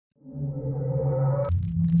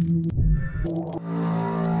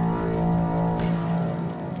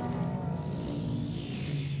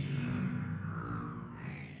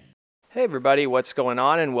Hey everybody, what's going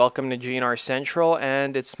on, and welcome to GNR Central,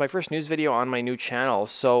 and it's my first news video on my new channel.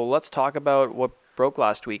 So let's talk about what broke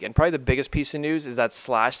last week. And probably the biggest piece of news is that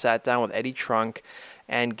Slash sat down with Eddie Trunk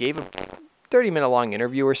and gave a 30-minute long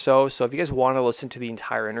interview or so. So if you guys want to listen to the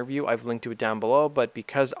entire interview, I've linked to it down below, but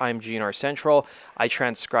because I'm GNR Central, I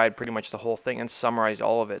transcribed pretty much the whole thing and summarized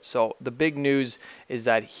all of it. So the big news is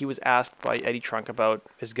that he was asked by Eddie Trunk about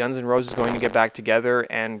is Guns N' Roses going to get back together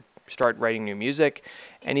and start writing new music,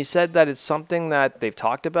 and he said that it's something that they've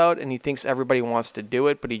talked about and he thinks everybody wants to do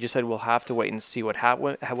it, but he just said we'll have to wait and see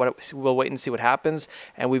we'll wait and see what happens,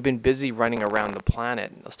 and we've been busy running around the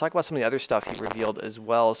planet. Let's talk about some of the other stuff he revealed as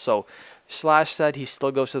well. So Slash said he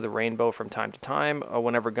still goes to the Rainbow from time to time.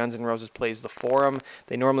 Whenever Guns N' Roses plays the Forum,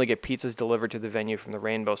 they normally get pizzas delivered to the venue from the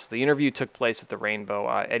Rainbow. So the interview took place at the Rainbow.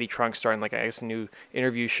 Eddie Trunk starting a new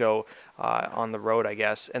interview show on the road, I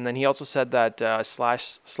guess. And then he also said that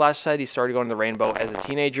Slash said he started going to the Rainbow as a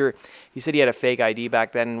teenager. He said he had a fake ID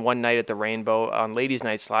back then. And one night at the Rainbow, on Ladies'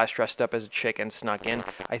 Night, Slash dressed up as a chick and snuck in.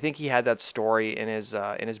 I think he had that story in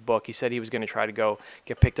his book. He said he was going to try to go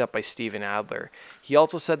get picked up by Steven Adler. He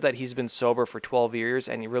also said that he's been sober for 12 years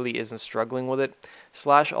and he really isn't struggling with it.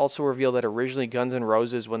 Slash also revealed that originally Guns N'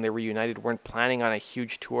 Roses, when they reunited, weren't planning on a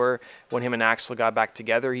huge tour when him and Axl got back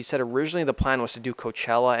together. He said originally the plan was to do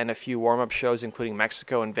Coachella and a few warm-up shows, including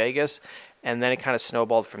Mexico and Vegas, and then it kind of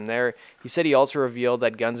snowballed from there. He said he also revealed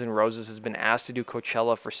that Guns N' Roses has been asked to do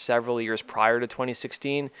Coachella for several years prior to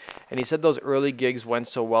 2016, and he said those early gigs went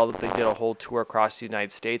so well that they did a whole tour across the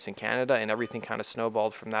United States and Canada, and everything kind of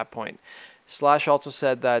snowballed from that point. Slash also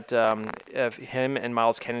said that him and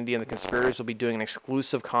Myles Kennedy and the Conspirators will be doing an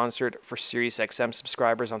exclusive concert for SiriusXM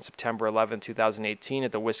subscribers on September 11, 2018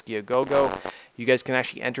 at the Whiskey A Go-Go. You guys can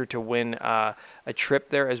actually enter to win a trip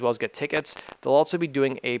there as well as get tickets. They'll also be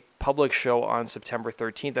doing a public show on September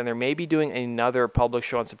 13th, and they may be doing another public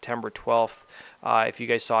show on September 12th if you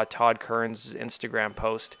guys saw Todd Kern's Instagram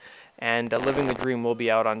post. And Living the Dream will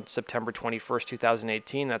be out on September 21st,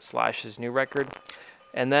 2018. That's Slash's new record.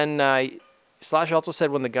 And then Slash also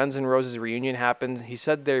said when the Guns N' Roses reunion happened, he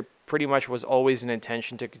said there pretty much was always an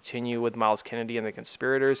intention to continue with Myles Kennedy and the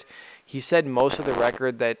Conspirators. He said most of the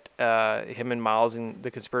record that him and Myles and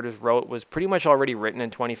the Conspirators wrote was pretty much already written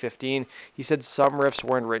in 2015. He said some riffs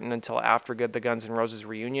weren't written until after the Guns N' Roses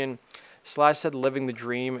reunion. Slash said Living the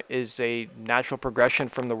Dream is a natural progression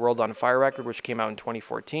from the World on Fire record, which came out in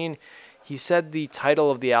 2014. He said the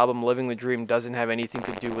title of the album, Living the Dream, doesn't have anything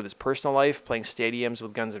to do with his personal life, playing stadiums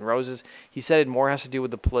with Guns N' Roses. He said it more has to do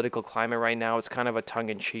with the political climate right now. It's kind of a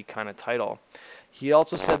tongue-in-cheek kind of title. He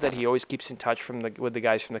also said that he always keeps in touch with the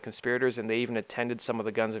guys from the Conspirators, and they even attended some of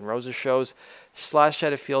the Guns N' Roses shows. Slash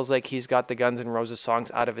said it feels like he's got the Guns N' Roses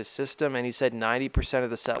songs out of his system, and he said 90%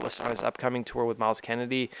 of the set list on his upcoming tour with Myles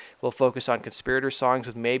Kennedy will focus on Conspirator songs,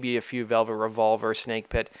 with maybe a few Velvet Revolver, Snake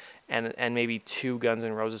Pit, and maybe 2 Guns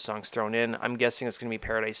N' Roses songs thrown in. I'm guessing it's going to be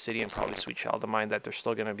Paradise City and probably Sweet Child of Mine that they're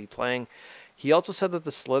still going to be playing. He also said that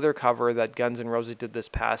the Slither cover that Guns N' Roses did this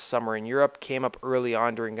past summer in Europe came up early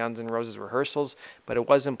on during Guns N' Roses rehearsals, but it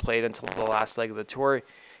wasn't played until the last leg of the tour.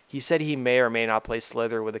 He said he may or may not play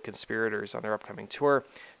Slither with the Conspirators on their upcoming tour.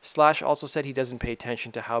 Slash also said he doesn't pay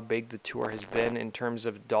attention to how big the tour has been in terms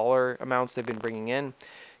of dollar amounts they've been bringing in.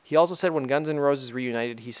 He also said when Guns N' Roses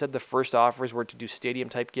reunited, he said the first offers were to do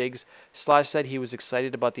stadium-type gigs. Slash said he was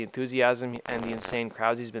excited about the enthusiasm and the insane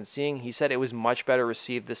crowds he's been seeing. He said it was much better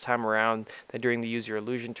received this time around than during the Use Your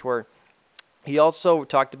Illusion tour. He also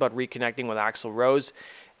talked about reconnecting with Axl Rose,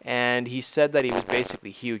 and he said that he was basically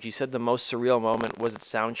huge. He said the most surreal moment was at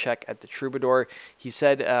soundcheck at the Troubadour. He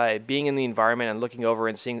said being in the environment and looking over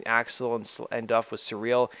and seeing Axl and Duff was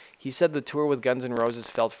surreal. He said the tour with Guns N' Roses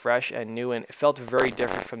felt fresh and new, and it felt very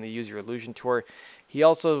different from the Use Your Illusion tour. He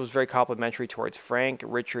also was very complimentary towards Frank,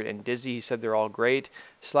 Richard, and Dizzy. He said they're all great.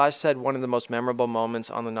 Slash said one of the most memorable moments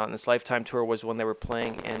on the Not in This Lifetime tour was when they were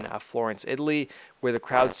playing in Florence, Italy, where the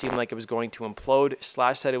crowd seemed like it was going to implode.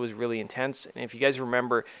 Slash said it was really intense. And if you guys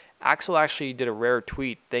remember, Axl actually did a rare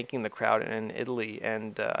tweet thanking the crowd in Italy.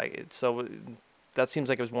 And so that seems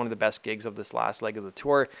like it was one of the best gigs of this last leg of the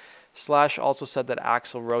tour. Slash also said that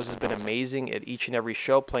Axl Rose has been amazing at each and every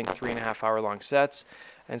show, playing 3.5-hour-long sets.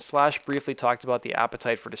 And Slash briefly talked about the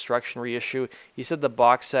Appetite for Destruction reissue. He said the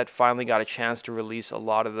box set finally got a chance to release a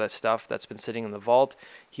lot of the stuff that's been sitting in the vault.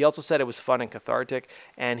 He also said it was fun and cathartic,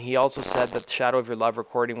 and he also said that Shadow of Your Love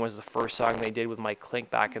recording was the first song they did with Mike Klink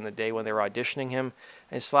back in the day when they were auditioning him.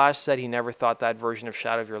 And Slash said he never thought that version of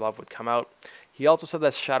Shadow of Your Love would come out. He also said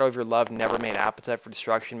that Shadow of Your Love never made Appetite for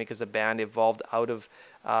Destruction because the band evolved out of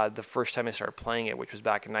the first time they started playing it, which was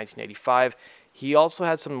back in 1985. He also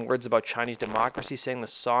had some words about Chinese democracy, saying the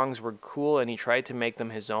songs were cool and he tried to make them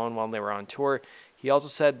his own while they were on tour. He also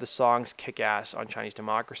said the songs kick ass on Chinese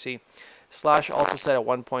democracy. Slash also said at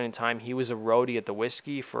one point in time he was a roadie at the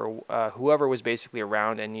Whiskey for whoever was basically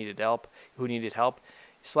around and who needed help.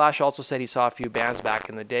 Slash also said he saw a few bands back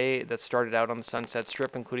in the day that started out on the Sunset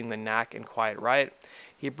Strip, including the Knack and Quiet Riot.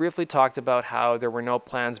 He briefly talked about how there were no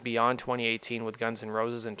plans beyond 2018 with Guns N'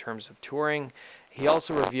 Roses in terms of touring. He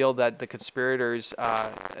also revealed that the conspirators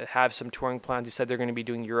have some touring plans. He said they're going to be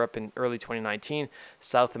doing Europe in early 2019,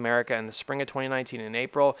 South America in the spring of 2019 in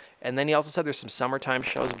April. And then he also said there's some summertime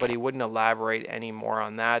shows, but he wouldn't elaborate any more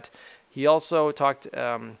on that. He also talked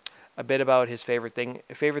a bit about his favorite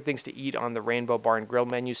things to eat on the Rainbow Bar and Grill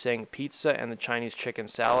menu, saying pizza and the Chinese chicken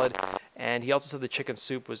salad. And he also said the chicken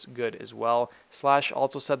soup was good as well. Slash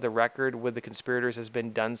also said the record with the conspirators has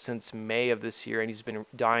been done since May of this year, and he's been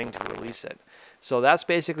dying to release it. So that's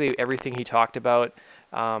basically everything he talked about.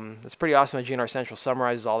 That's pretty awesome. GNR Central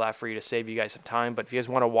summarizes all that for you to save you guys some time. But if you guys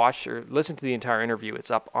want to watch or listen to the entire interview,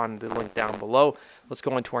 it's up on the link down below. Let's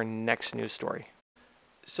go on to our next news story.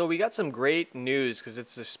 So we got some great news because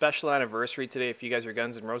it's a special anniversary today if you guys are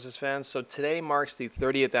Guns N' Roses fans. So today marks the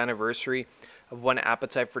 30th anniversary of when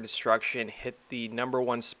Appetite for Destruction hit the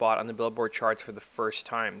 #1 spot on the Billboard charts for the first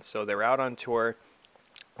time. So they were out on tour,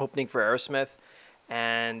 opening for Aerosmith.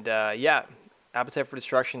 And yeah, Appetite for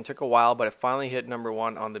Destruction took a while, but it finally hit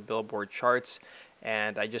 #1 on the Billboard charts.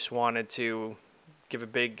 And I just wanted to give a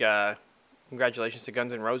big congratulations to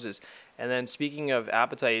Guns N' Roses. And then speaking of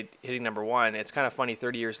Appetite hitting #1, it's kind of funny,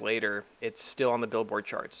 30 years later, it's still on the Billboard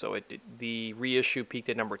charts. So the reissue peaked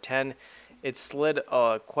at #10. It slid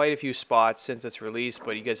quite a few spots since its release,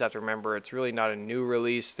 but you guys have to remember it's really not a new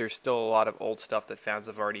release. There's still a lot of old stuff that fans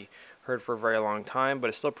have already heard for a very long time, but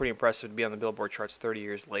it's still pretty impressive to be on the Billboard charts 30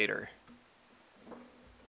 years later.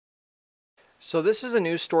 So this is a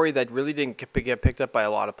news story that really didn't get picked up by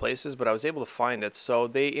a lot of places, but I was able to find it. So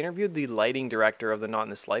they interviewed the lighting director of the Not in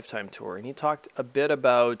This Lifetime tour, and he talked a bit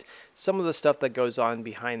about some of the stuff that goes on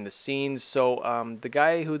behind the scenes. So the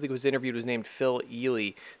guy who was interviewed was named Phil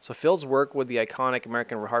Ely. So Phil's work with the iconic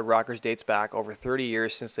American hard rockers dates back over 30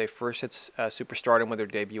 years since they first hit superstardom with their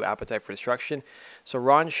debut Appetite for Destruction. So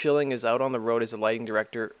Ron Schilling is out on the road as a lighting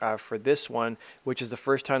director for this one, which is the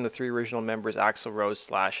first time the three original members, Axl Rose,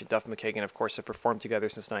 Slash, and Duff McKagan, of course, have performed together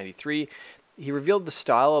since '93. He revealed the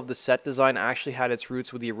style of the set design actually had its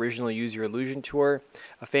roots with the original Use Your Illusion tour,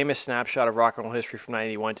 a famous snapshot of rock and roll history from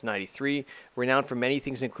 '91 to '93, renowned for many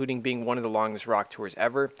things including being one of the longest rock tours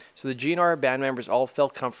ever. So the GNR band members all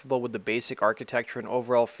felt comfortable with the basic architecture and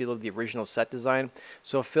overall feel of the original set design.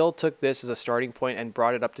 So Phil took this as a starting point and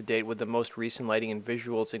brought it up to date with the most recent lighting and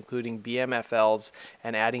visuals, including BMFLs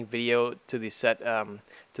and adding video to the set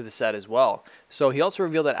as well. So he also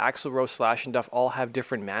revealed that Axl Rose, Slash, and Duff all have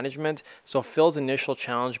different management. So Phil's initial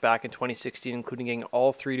challenge back in 2016, including getting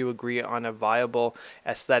all three to agree on a viable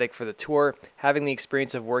aesthetic for the tour. Having the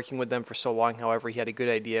experience of working with them for so long, however, he had a good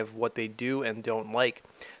idea of what they do and don't like.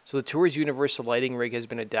 So the tour's universal lighting rig has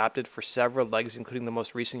been adapted for several legs, including the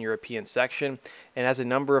most recent European section, and has a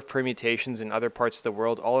number of permutations in other parts of the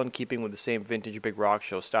world, all in keeping with the same vintage big rock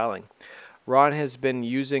show styling. Ron has been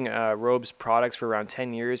using Robe's products for around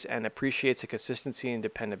 10 years and appreciates the consistency and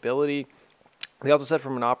dependability. They also said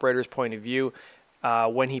from an operator's point of view,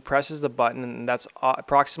 when he presses the button, and that's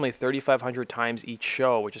approximately 3,500 times each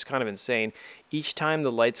show, which is kind of insane. Each time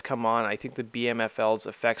the lights come on, I think the BMFL's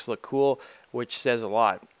effects look cool, which says a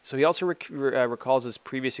lot. So he also recalls his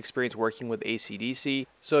previous experience working with AC/DC.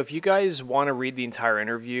 So if you guys want to read the entire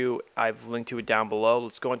interview, I've linked to it down below.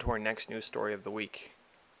 Let's go into our next news story of the week.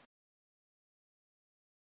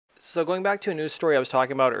 So going back to a news story I was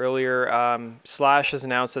talking about earlier, Slash has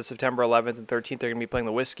announced that September 11th and 13th they're going to be playing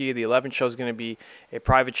the Whiskey. The 11th show is going to be a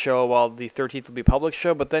private show, while the 13th will be a public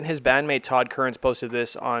show. But then his bandmate Todd Kearns posted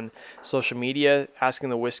this on social media,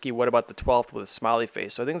 asking the Whiskey, what about the 12th, with a smiley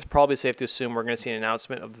face. So I think it's probably safe to assume we're going to see an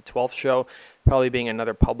announcement of the 12th show, probably being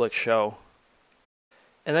another public show.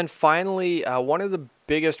 And then finally, one of the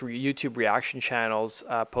biggest YouTube reaction channels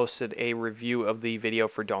posted a review of the video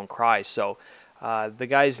for Don't Cry. So the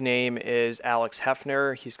guy's name is Alex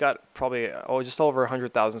Hefner. He's got probably just over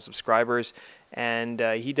 100,000 subscribers, and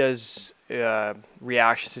he does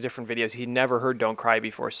reactions to different videos. He'd never heard Don't Cry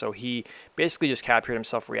before, so he basically just captured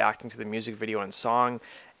himself reacting to the music video and song.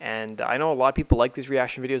 And I know a lot of people like these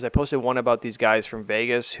reaction videos. I posted one about these guys from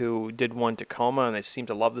Vegas who did one to Coma, and they seem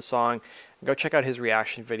to love the song. Go check out his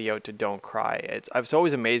reaction video to Don't Cry. It's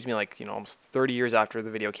always amazed me, like, almost 30 years after the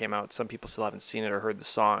video came out, some people still haven't seen it or heard the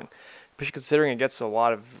song. especially considering it gets a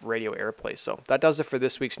lot of radio airplay. So that does it for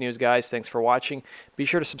this week's news, guys. Thanks for watching. Be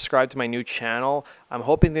sure to subscribe to my new channel. I'm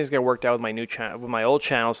hoping things get worked out with my new channel, with my old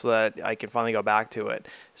channel, so that I can finally go back to it.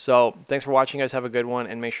 So thanks for watching, guys. Have a good one,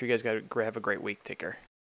 and make sure you guys have a great week. Take care.